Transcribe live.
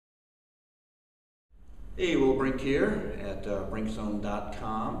Hey, Will Brink here at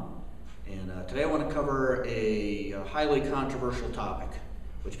brinkzone.com, and today I want to cover a highly controversial topic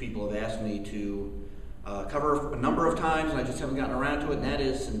which people have asked me to cover a number of times, and I just haven't gotten around to it, and that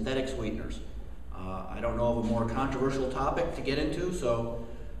is synthetic sweeteners. I don't know of a more controversial topic to get into, so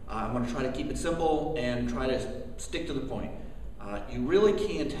I'm going to try to keep it simple and try to stick to the point. You really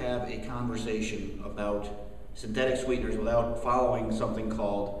can't have a conversation about synthetic sweeteners without following something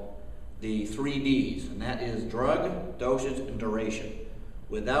called the 3 Ds, and that is drug, dosage, and duration.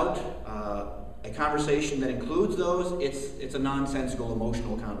 Without a conversation that includes those, it's a nonsensical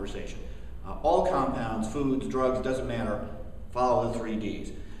emotional conversation. All compounds, foods, drugs, doesn't matter, follow the 3 Ds.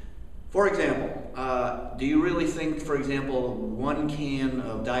 For example, do you really think, for example, 1 can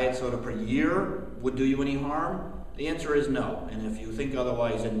of diet soda per year would do you any harm? The answer is no, and if you think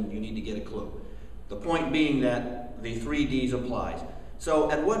otherwise, then you need to get a clue. The point being that the 3 Ds applies.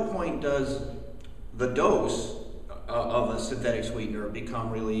 So at what point does the dose of a synthetic sweetener become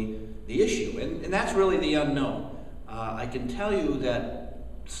really the issue? And that's really the unknown. I can tell you that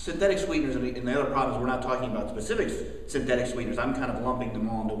synthetic sweeteners, and the other problems, we're not talking about specific synthetic sweeteners. I'm kind of lumping them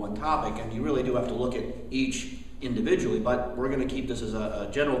all into one topic, and you really do have to look at each individually, but we're going to keep this as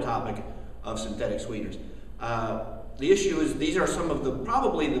a general topic of synthetic sweeteners. The issue is these are some of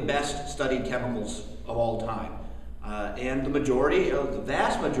probably the best studied chemicals of all time. And the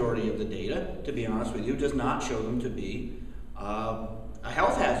vast majority of the data, to be honest with you, does not show them to be a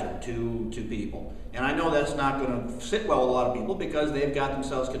health hazard to people. And I know that's not going to sit well with a lot of people because they've got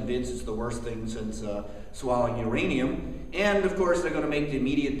themselves convinced it's the worst thing since swallowing uranium. And of course they're going to make the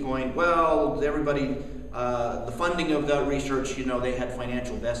immediate point, well, everybody, the funding of the research, you know, they had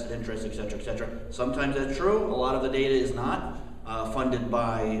financial vested interests, etc., etc. Sometimes that's true. A lot of the data is not. Funded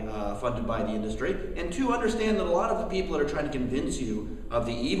by the industry, and to understand that a lot of the people that are trying to convince you of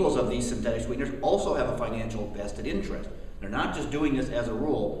the evils of these synthetic sweeteners also have a financial vested interest. They're not just doing this as a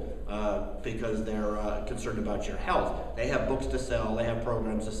rule because they're concerned about your health. They have books to sell, they have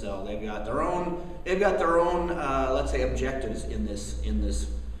programs to sell, they've got their own let's say objectives in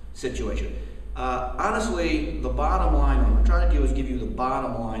this situation. Honestly, the bottom line, what I'm trying to do is give you the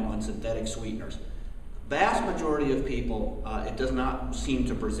bottom line on synthetic sweeteners. Vast majority of people, it does not seem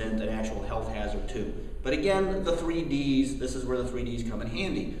to present an actual health hazard to. But again, the 3 Ds, this is where the 3 Ds come in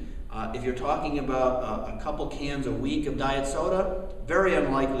handy. If you're talking about a couple cans a week of diet soda, very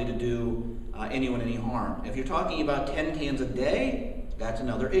unlikely to do anyone any harm. If you're talking about 10 cans a day, that's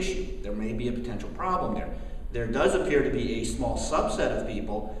another issue. There may be a potential problem there. There does appear to be a small subset of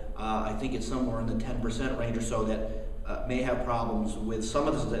people, I think it's somewhere in the 10% range or so, that may have problems with some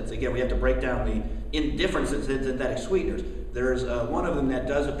of the, again, we have to break down the differences in synthetic sweeteners. There's one of them that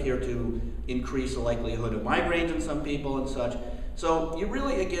does appear to increase the likelihood of migraines in some people and such. So you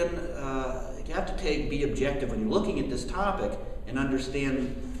really, again, you have to be objective when you're looking at this topic and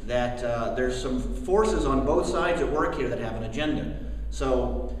understand that there's some forces on both sides at work here that have an agenda.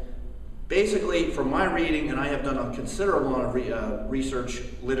 So basically, from my reading, and I have done a considerable amount of research,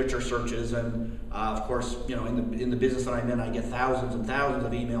 literature searches, and of course, you know, in the business that I'm in, I get thousands and thousands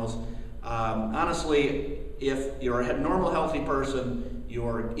of emails. Honestly, if you're a normal, healthy person,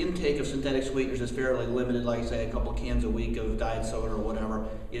 your intake of synthetic sweeteners is fairly limited, like say a couple cans a week of diet soda or whatever,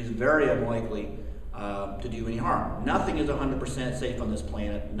 is very unlikely to do any harm. Nothing is 100% safe on this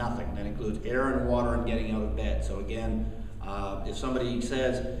planet, nothing. That includes air and water and getting out of bed. So again, if somebody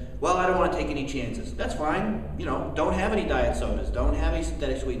says, well, I don't want to take any chances, that's fine. You know, don't have any diet sodas, don't have any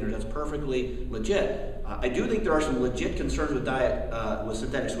synthetic sweeteners, that's perfectly legit. I do think there are some legit concerns with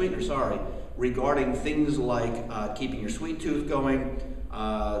synthetic sweeteners, regarding things like keeping your sweet tooth going,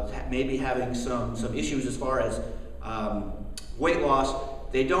 maybe having some issues as far as weight loss.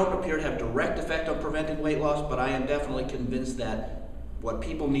 They don't appear to have direct effect on preventing weight loss, but I am definitely convinced that what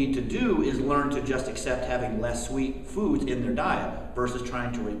people need to do is learn to just accept having less sweet foods in their diet versus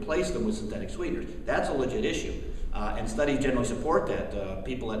trying to replace them with synthetic sweeteners. That's a legit issue. And studies generally support that.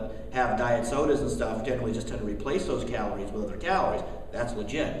 People that have diet sodas and stuff generally just tend to replace those calories with other calories. That's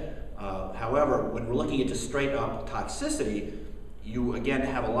legit. However, when we're looking at just straight up toxicity, you again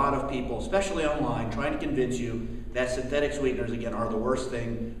have a lot of people, especially online, trying to convince you that synthetic sweeteners, again, are the worst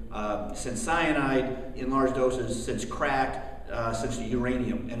thing since cyanide in large doses, since crack, since the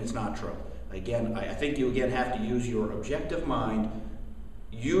uranium, and it's not true. Again, I think you again have to use your objective mind,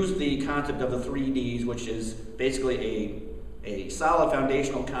 use the concept of the 3 Ds, which is basically a solid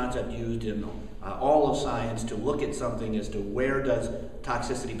foundational concept used in all of science to look at something as to where does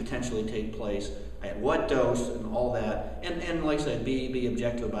toxicity potentially take place, at what dose, and all that, and like I said, be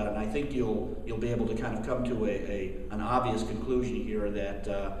objective about it. And I think you'll be able to kind of come to an obvious conclusion here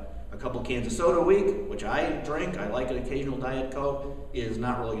that A couple cans of soda a week, which I drink, I like an occasional Diet Coke, is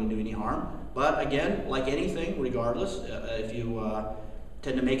not really going to do any harm. But again, like anything, regardless, if you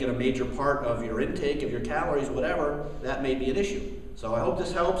tend to make it a major part of your intake, of your calories, whatever, that may be an issue. So I hope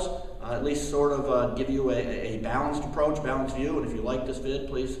this helps, at least sort of give you a balanced approach, balanced view. And if you like this vid,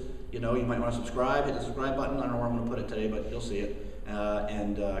 please, you might want to subscribe, hit the subscribe button. I don't know where I'm going to put it today, but you'll see it.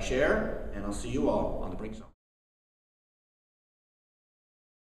 And share, and I'll see you all on the Brink Zone.